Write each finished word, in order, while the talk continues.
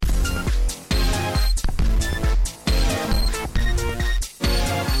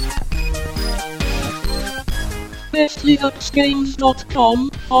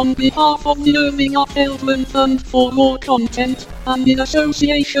bestlinuxgames.com, on behalf of the Irving Feldman Fund for More Content, and in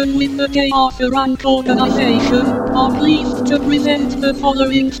association with the J. Arthur Rank Organization, are pleased to present the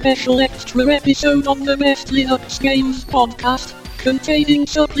following special extra episode of the Best Linux Games podcast, containing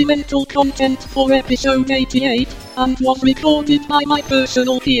supplemental content for episode 88, and was recorded by my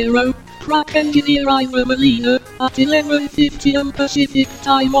personal hero, crack engineer Ira Molina, at 11:50 am Pacific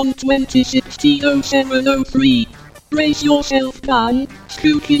Time on 2016-0703. Brace yourself, gang.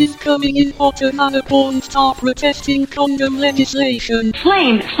 Spooky is coming in hotter than a porn star protesting condom legislation.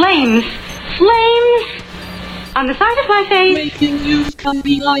 Flames! Flames! Flames! On the side of my face! Breaking news can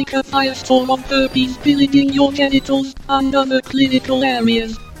be like a firestorm of herpes pillaging your genitals and other clinical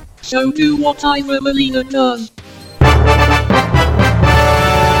areas. So do what Ira Molina does.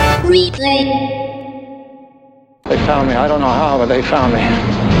 Replay. They found me. I don't know how, but they found me.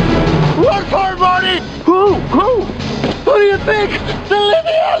 Run for it, Marty! Who? Who do you think? The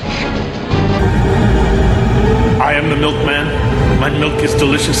Libyans! I am the milkman. My milk is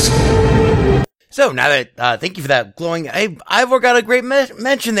delicious. So now that, thank you for that glowing, Ivor got a great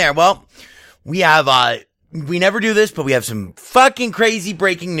mention there. Well, we have, we never do this, but we have some fucking crazy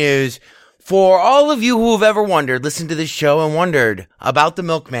breaking news. For all of you who have ever wondered, listened to this show and wondered about the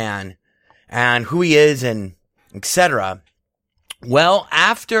milkman and who he is and etc. Well,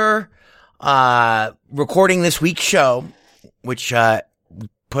 after, recording this week's show, which,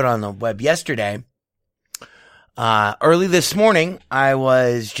 put on the web yesterday, early this morning, I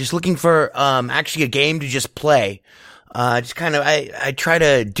was just looking for, actually a game to just play. Just kind of, I try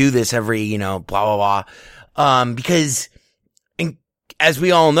to do this every, blah, blah, blah. Because, as we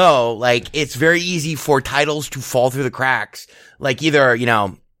all know, like, it's very easy for titles to fall through the cracks. Like, either,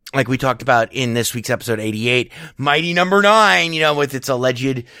 like we talked about in this week's episode 88, Mighty Number 9, with its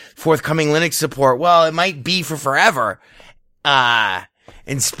alleged forthcoming Linux support. Well, it might be for forever. And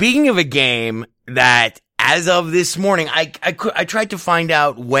speaking of a game that, as of this morning, I tried to find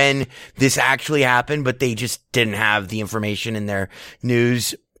out when this actually happened, but they just didn't have the information in their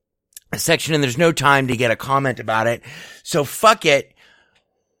news section, and there's no time to get a comment about it. So fuck it.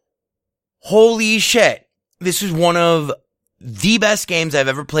 Holy shit. This is one of the best games I've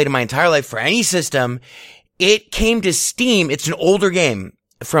ever played in my entire life for any system. It came to Steam. It's an older game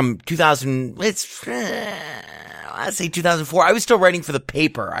from 2000. Let's say 2004. I was still writing for the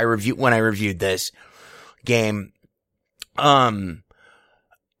paper when I reviewed this game.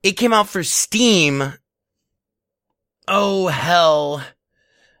 It came out for Steam. Oh hell.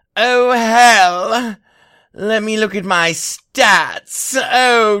 Let me look at my stats.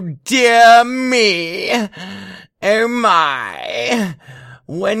 Oh dear me. Oh my.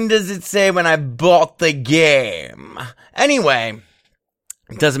 When does it say when I bought the game? Anyway,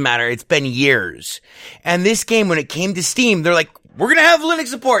 it doesn't matter. It's been years. And this game, when it came to Steam, they're like, we're gonna have Linux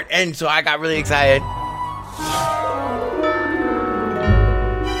support. And so I got really excited.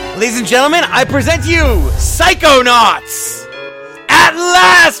 Ladies and gentlemen, I present to you Psychonauts. At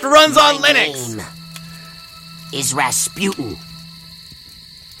last runs on Linux. Name is Rasputin,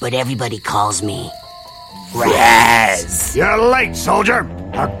 but everybody calls me Raz. You're late, soldier.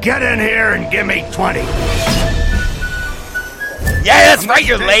 Now get in here and give me 20. Yeah, that's right,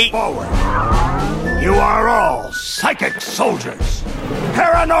 you're late. Forward. You are all psychic soldiers,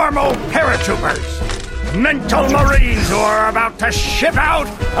 paranormal paratroopers, mental marines who are about to ship out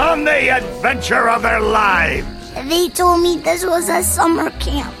on the adventure of their lives. They told me this was a summer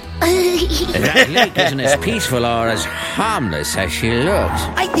camp. That lake isn't as peaceful or as harmless as she looks.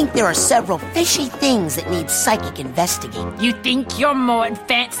 I think there are several fishy things that need psychic investigating. You think you're more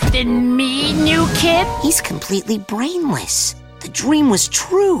advanced than me, new kid? He's completely brainless. The dream was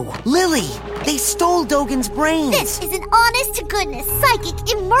true. Lily, they stole Dogen's brains. This is an honest-to-goodness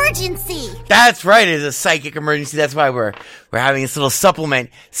psychic emergency. That's right, it is a psychic emergency. That's why we're having this little supplement.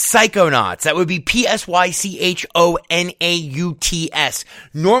 Psychonauts. That would be Psychonauts.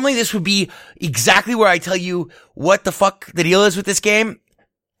 Normally this would be exactly where I tell you what the fuck the deal is with this game.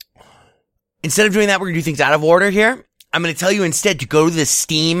 Instead of doing that, we're going to do things out of order here. I'm going to tell you instead to go to the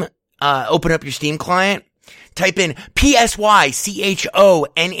Steam, open up your Steam client. Type in Psychonauts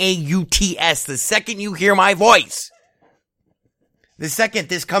the second you hear my voice. The second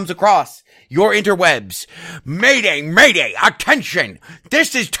this comes across your interwebs. Mayday, mayday, attention.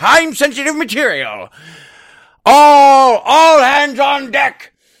 This is time-sensitive material. All hands on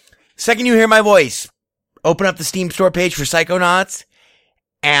deck. Second you hear my voice, open up the Steam store page for Psychonauts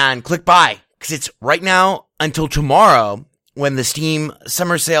and click buy. Because it's right now until tomorrow when the Steam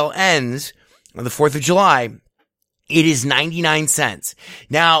summer sale ends on the 4th of July. It is 99 cents.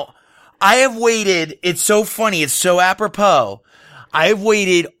 Now, I have waited. It's so funny. It's so apropos. I have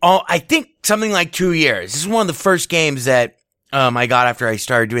waited, I think something like 2 years. This is one of the first games that, I got after I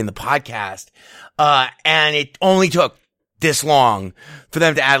started doing the podcast. And it only took this long for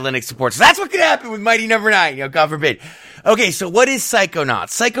them to add Linux support. So that's what could happen with Mighty Number 9, God forbid. Okay, so what is Psychonauts?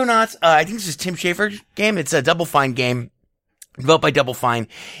 Psychonauts, I think this is Tim Schafer's game. It's a Double Fine game, developed by Double Fine.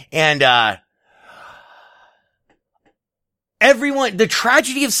 And, the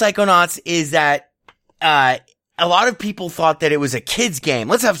tragedy of Psychonauts is that, a lot of people thought that it was a kid's game.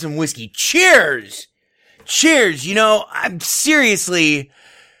 Let's have some whiskey. Cheers! Cheers! I'm seriously,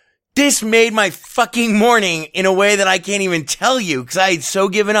 this made my fucking morning in a way that I can't even tell you, because I had so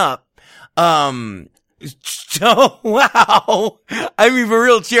given up. So, wow. I mean, for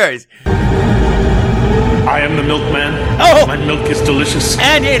real, cheers. I am the milkman. Oh! My milk is delicious.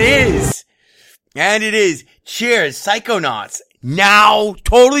 And it is. Cheers, Psychonauts. Now,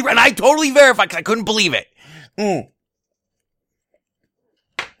 totally, and I totally verified because I couldn't believe it. And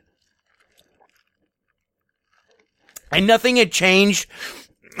nothing had changed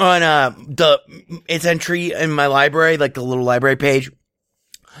on its entry in my library, like the little library page.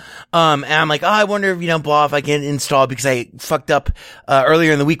 And I'm like, I wonder if I can install it, because I fucked up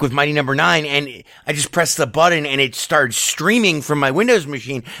earlier in the week with Mighty Number 9, and I just pressed the button and it started streaming from my Windows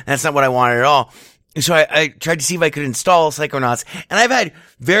machine. That's not what I wanted at all. So I tried to see if I could install Psychonauts, and I've had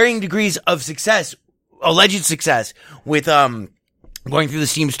varying degrees of success, alleged success, with going through the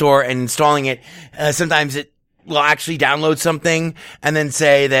Steam store and installing it. Sometimes it will actually download something and then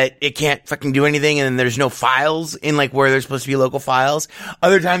say that it can't fucking do anything, and then there's no files in where there's supposed to be local files.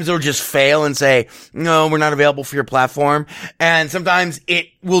 Other times it'll just fail and say, no, we're not available for your platform. And sometimes it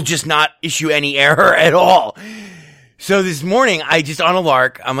will just not issue any error at all. So this morning, I just, on a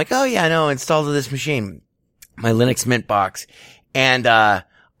lark, I'm like, oh yeah, no, installed to this machine, my Linux Mint box. And,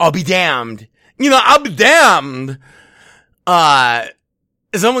 I'll be damned. I'll be damned.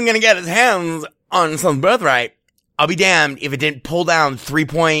 Is someone gonna get his hands on some birthright? I'll be damned if it didn't pull down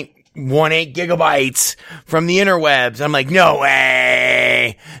 3.18 gigabytes from the interwebs. I'm like, no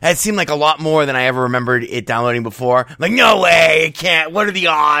way. That seemed like a lot more than I ever remembered it downloading before. I'm like, no way, it can't. What are the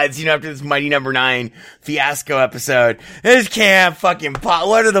odds? After this Mighty Number 9 fiasco episode, this can't fucking pop.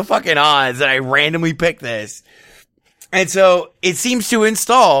 What are the fucking odds that I randomly picked this? And so it seems to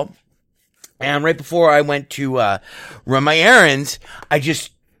install. And right before I went to run my errands, I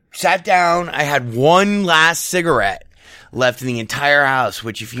just sat down. I had one last cigarette left in the entire house,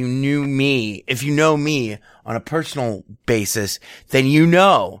 which if you know me on a personal basis, then you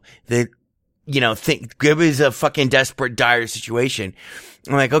know that, it was a fucking desperate, dire situation.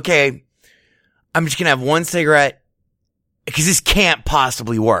 I'm like, okay, I'm just gonna have one cigarette because this can't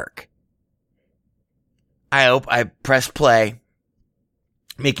possibly work. I press play,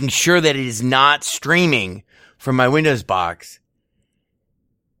 making sure that it is not streaming from my Windows box.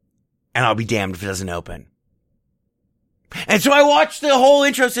 And I'll be damned if it doesn't open. And so I watched the whole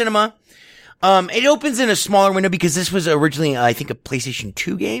intro cinema. It opens in a smaller window because this was originally, I think, a PlayStation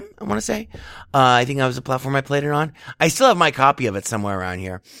 2 game, I want to say. I think that was the platform I played it on. I still have my copy of it somewhere around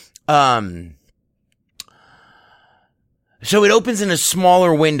here. So it opens in a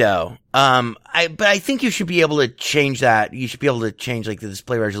smaller window. But I think you should be able to change that. You should be able to change the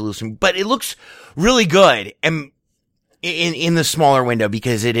display resolution, but it looks really good. And in the smaller window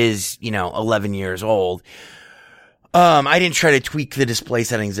because it is, 11 years old. I didn't try to tweak the display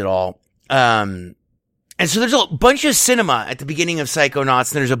settings at all. And so there's a bunch of cinema at the beginning of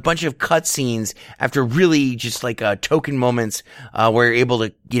Psychonauts, and there's a bunch of cutscenes after really just token moments, where you're able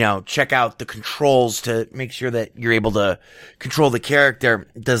to, check out the controls to make sure that you're able to control the character.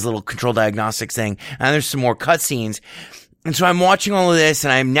 It does a little control diagnostics thing. And there's some more cutscenes. And so I'm watching all of this,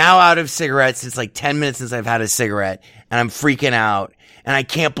 and I'm now out of cigarettes. It's 10 minutes since I've had a cigarette, and I'm freaking out, and I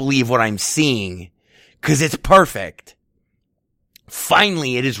can't believe what I'm seeing, 'cause it's perfect.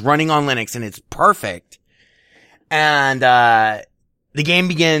 Finally, it is running on Linux, and it's perfect. And, the game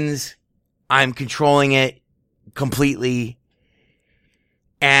begins. I'm controlling it completely.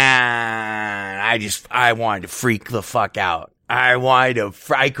 And I wanted to freak the fuck out.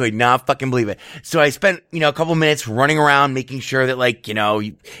 I could not fucking believe it. So I spent, a couple minutes running around making sure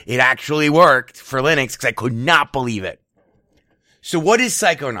that it actually worked for Linux, because I could not believe it. So what is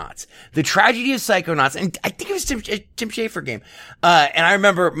Psychonauts? The tragedy of Psychonauts, and I think it was Tim Schafer game. And I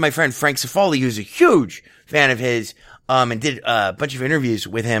remember my friend Frank Cifali, who's a huge fan of his, and did a bunch of interviews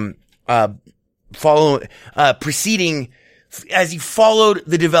with him, preceding, as he followed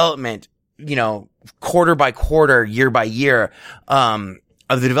the development, quarter by quarter, year by year, of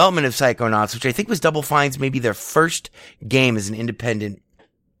the development of Psychonauts, which I think was Double Fine's maybe their first game as an independent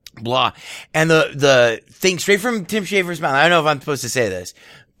blah. And the thing straight from Tim Schafer's mouth, I don't know if I'm supposed to say this,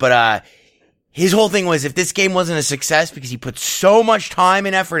 but, his whole thing was if this game wasn't a success because he put so much time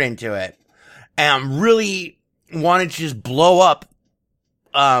and effort into it and really wanted to just blow up,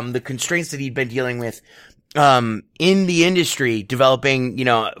 the constraints that he'd been dealing with, in the industry, developing,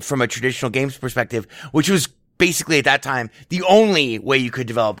 from a traditional games perspective, which was basically at that time the only way you could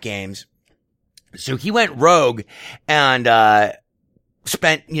develop games. So he went rogue and,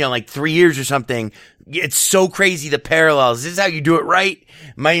 spent, 3 years or something. It's so crazy, the parallels. This is how you do it right.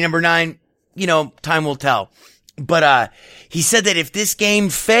 Mighty Number 9. Time will tell. But, he said that if this game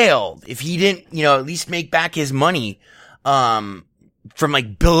failed, if he didn't, at least make back his money, from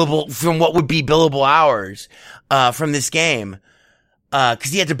what would be billable hours, from this game, cause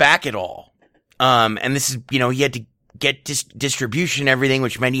he had to back it all. And this is, he had to get distribution and everything,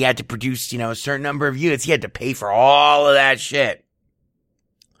 which meant he had to produce, a certain number of units. He had to pay for all of that shit.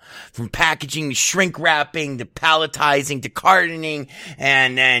 From packaging to shrink wrapping to palletizing to cartoning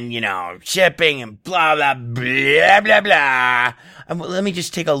and then, shipping and blah, blah, blah, blah, blah. Let me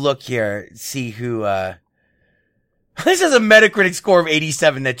just take a look here, see who, this has a Metacritic score of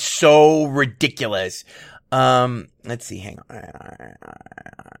 87. That's so ridiculous. Let's see, hang on.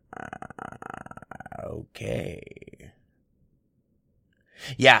 Okay.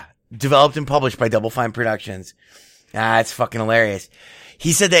 Yeah, developed and published by Double Fine Productions. That's fucking hilarious.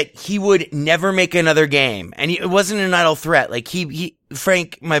 He said that he would never make another game. And it wasn't an idle threat. Like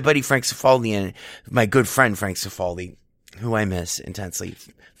Frank, my buddy Frank Cifaldi and my good friend Frank Cifaldi, who I miss intensely,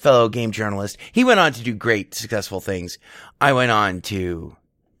 fellow game journalist. He went on to do great, successful things. I went on to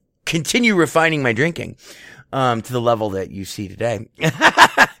continue refining my drinking, to the level that you see today.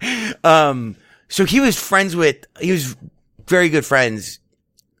 So he was very good friends,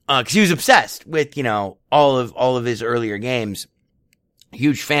 cause he was obsessed with, all of his earlier games.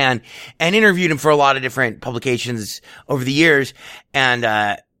 Huge fan, and interviewed him for a lot of different publications over the years.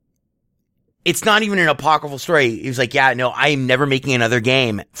 And, it's not even an apocryphal story. He was like, yeah, no, I am never making another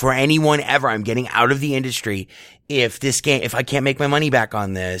game for anyone ever. I'm getting out of the industry. If I can't make my money back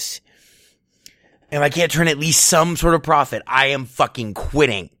on this, if I can't turn at least some sort of profit, I am fucking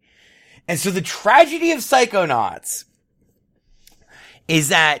quitting. And so the tragedy of Psychonauts is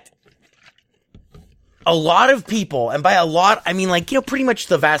that a lot of people, and by a lot, I mean pretty much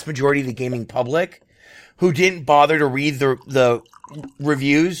the vast majority of the gaming public who didn't bother to read the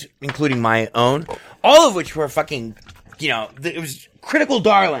reviews, including my own, all of which were fucking, it was critical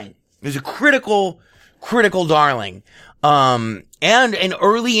darling. It was a critical darling. And an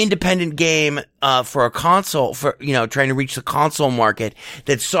early independent game, for a console, trying to reach the console market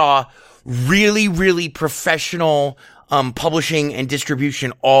that saw really, really professional, publishing and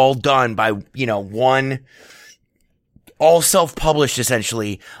distribution all done by, all self-published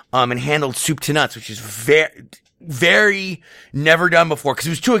essentially, and handled soup to nuts, which is very, very never done before because it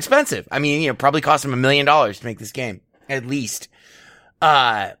was too expensive. I mean, probably cost them $1 million to make this game, at least.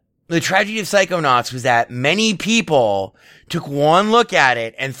 The tragedy of Psychonauts was that many people took one look at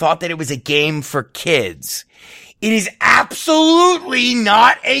it and thought that it was a game for kids. It is absolutely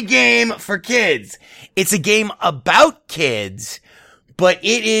not a game for kids. It's a game about kids, but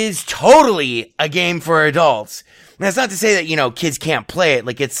it is totally a game for adults. And that's not to say that, kids can't play it.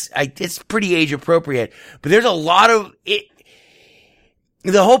 Like it's pretty age appropriate, but there's a lot of it.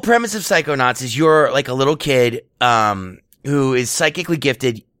 The whole premise of Psychonauts is you're like a little kid, who is psychically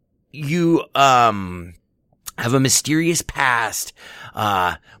gifted. You, have a mysterious past,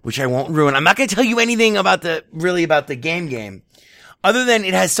 which I won't ruin. I'm not going to tell you anything about the game. Other than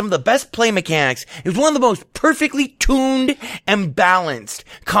it has some of the best play mechanics. It was one of the most perfectly tuned and balanced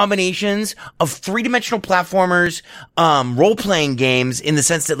combinations of three-dimensional platformers, role-playing games in the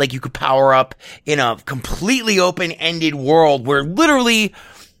sense that you could power up in a completely open-ended world where literally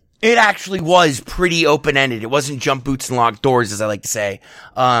it actually was pretty open-ended. It wasn't jump boots and locked doors, as I like to say.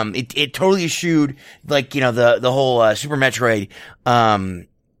 It totally eschewed, the whole, Super Metroid,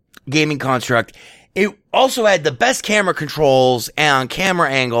 gaming construct. It also had the best camera controls and camera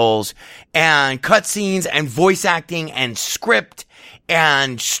angles and cutscenes and voice acting and script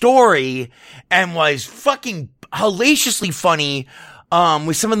and story and was fucking hellaciously funny,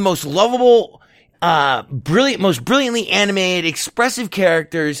 with some of the most lovable, most brilliantly animated, expressive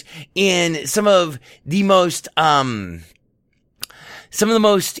characters in some of the most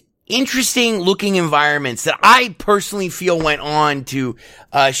interesting looking environments that I personally feel went on to,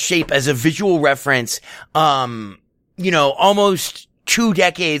 shape as a visual reference, almost 2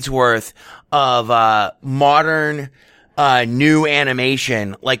 decades worth of, modern, new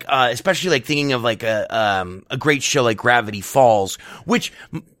animation, like, especially like thinking of like a great show like Gravity Falls, which,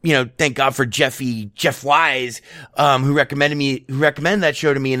 you know, thank God for Jeff Wise, who recommended that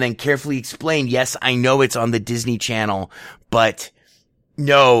show to me and then carefully explained, yes, I know it's on the Disney Channel, but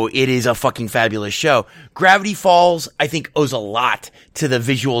no, it is a fucking fabulous show. Gravity Falls, I think, owes a lot to the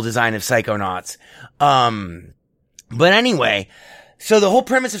visual design of Psychonauts. But anyway, so the whole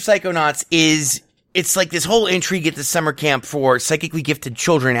premise of Psychonauts is, it's like this whole intrigue at the summer camp for psychically gifted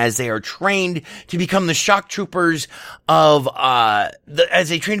children as they are trained to become the shock troopers of, as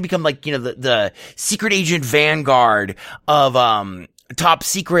they train to become like, you know, the secret agent vanguard of, top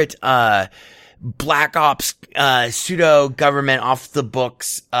secret, black ops, pseudo government off the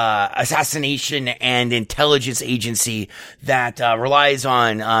books, assassination and intelligence agency that, relies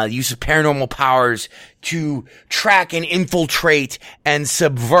on, the use of paranormal powers to track and infiltrate and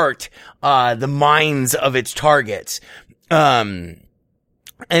subvert, the minds of its targets. And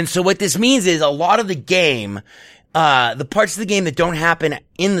so what this means is a lot of the game, the parts of the game that don't happen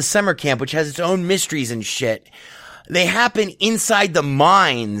in the summer camp, which has its own mysteries and shit, they happen inside the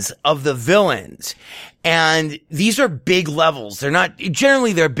minds of the villains. And these are big levels.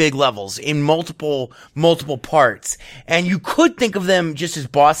 They're big levels in multiple parts. And you could think of them just as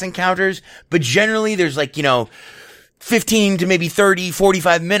boss encounters, but generally there's like, you know, 15 to maybe 30,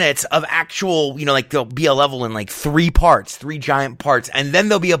 45 minutes of actual, you know, like there'll be a level in like 3 giant parts, and then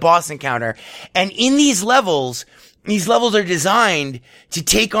there'll be a boss encounter. And in these levels are designed to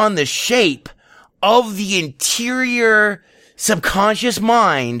take on the shape of the interior subconscious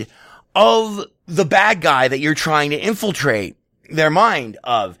mind of the bad guy that you're trying to infiltrate their mind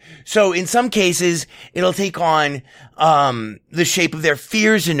of. So in some cases, it'll take on, the shape of their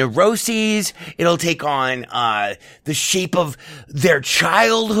fears and neuroses. It'll take on, the shape of their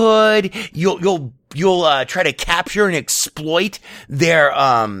childhood. You'll try to capture and exploit their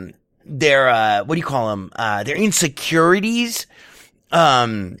what do you call them? Their insecurities.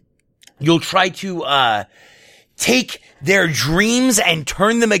 You'll try to, take their dreams and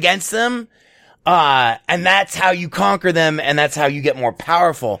turn them against them. And that's how you conquer them, and that's how you get more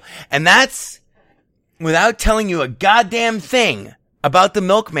powerful. And that's without telling you a goddamn thing about the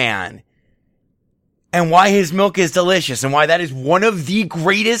Milkman and why his milk is delicious and why that is one of the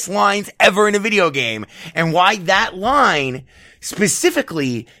greatest lines ever in a video game, and why that line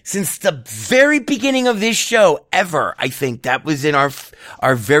specifically, since the very beginning of this show ever, I think that was in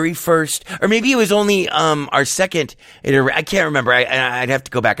our very first, or maybe it was only, our second, I can't remember. I'd have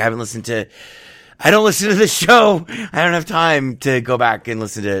to go back. I don't listen to the show. I don't have time to go back and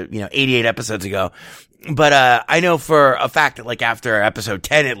listen to, 88 episodes ago. But, I know for a fact that like after episode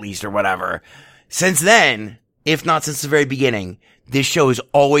 10 at least or whatever, since then, if not since the very beginning, this show has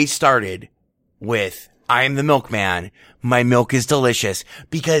always started with, I am the Milkman. My milk is delicious.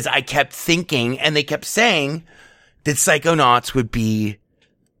 Because I kept thinking, and they kept saying, that Psychonauts would be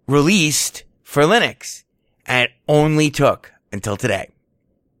released for Linux. And it only took until today.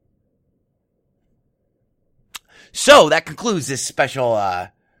 So, that concludes this special,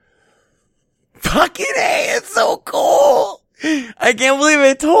 fucking A, it's so cool! I can't believe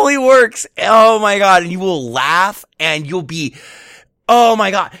it totally works! Oh my god, and you will laugh, and you'll be, oh my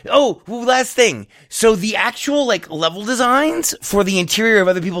god. Oh, last thing. So the actual, level designs for the interior of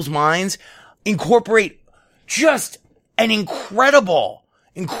other people's minds incorporate just an incredible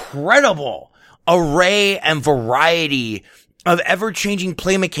array and variety of ever-changing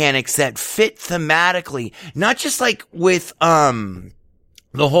play mechanics that fit thematically, not just with, the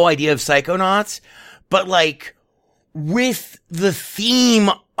whole idea of Psychonauts, but with the theme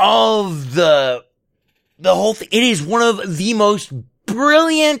of the whole thing. It is one of the most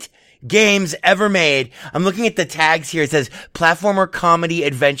brilliant games ever made. I'm looking at the tags here. It says platformer, comedy,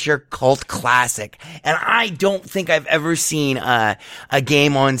 adventure, cult classic. And I don't think I've ever seen a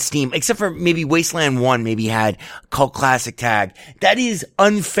game on Steam, except for maybe Wasteland 1 maybe had cult classic tag. That is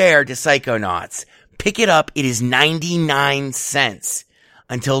unfair to Psychonauts. Pick it up. It is 99 cents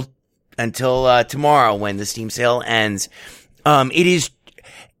until tomorrow when the Steam sale ends. It is,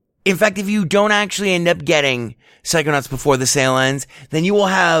 in fact, if you don't actually end up getting Psychonauts before the sale ends, then you will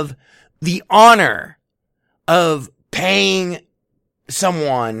have the honor of paying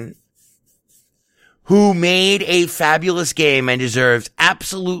someone who made a fabulous game and deserves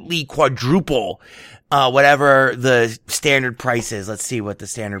absolutely quadruple, whatever the standard price is. Let's see what the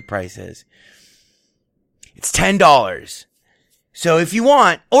standard price is. It's $10. So if you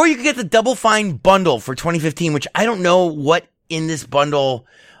want, or you can get the Double Fine bundle for 2015, which I don't know what in this bundle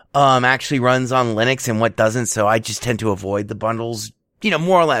actually runs on Linux and what doesn't, so I just tend to avoid the bundles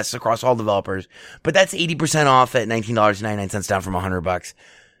more or less across all developers. But that's 80% off at $19.99, down from $100.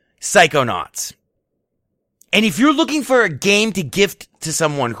 Psychonauts. And if you're looking for a game to gift to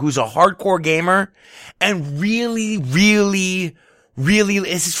someone who's a hardcore gamer and really,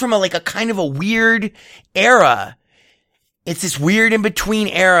 this is from a kind of a weird era. It's this weird in between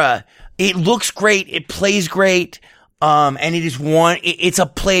era. It looks great. It plays great. And it's a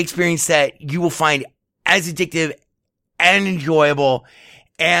play experience that you will find as addictive and enjoyable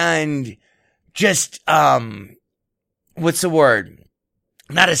and just, what's the word?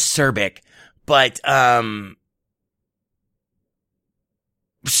 Not acerbic, but,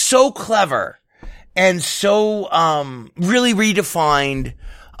 so clever and so, really redefined,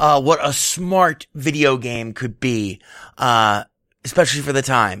 what a smart video game could be, especially for the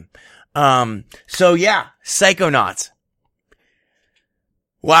time. So yeah, Psychonauts.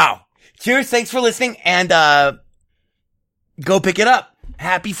 Wow. Cheers. Thanks for listening and, go pick it up.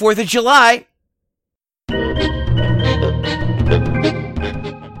 Happy 4th of July.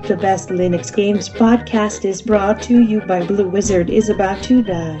 The Best Linux Games podcast is brought to you by Blue Wizard is About to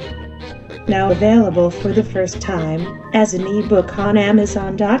Die. Now available for the first time as an ebook on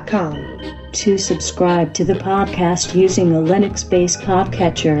Amazon.com. To subscribe to the podcast using a Linux-based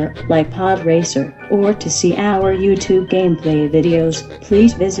podcatcher like Podracer, or to see our YouTube gameplay videos,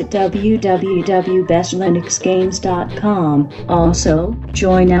 please visit www.bestlinuxgames.com. Also,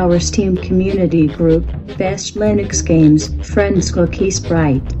 join our Steam community group, Best Linux Games, Friends Cookie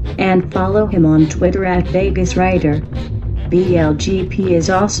Sprite, and follow him on Twitter at VegasWriter. BLGP is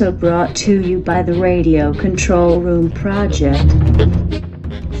also brought to you by the Radio Control Room Project.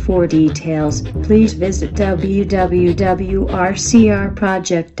 For details, please visit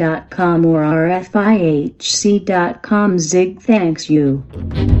www.rcrproject.com or rfihc.com. Zig thanks you.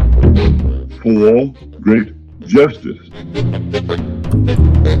 For all great justice.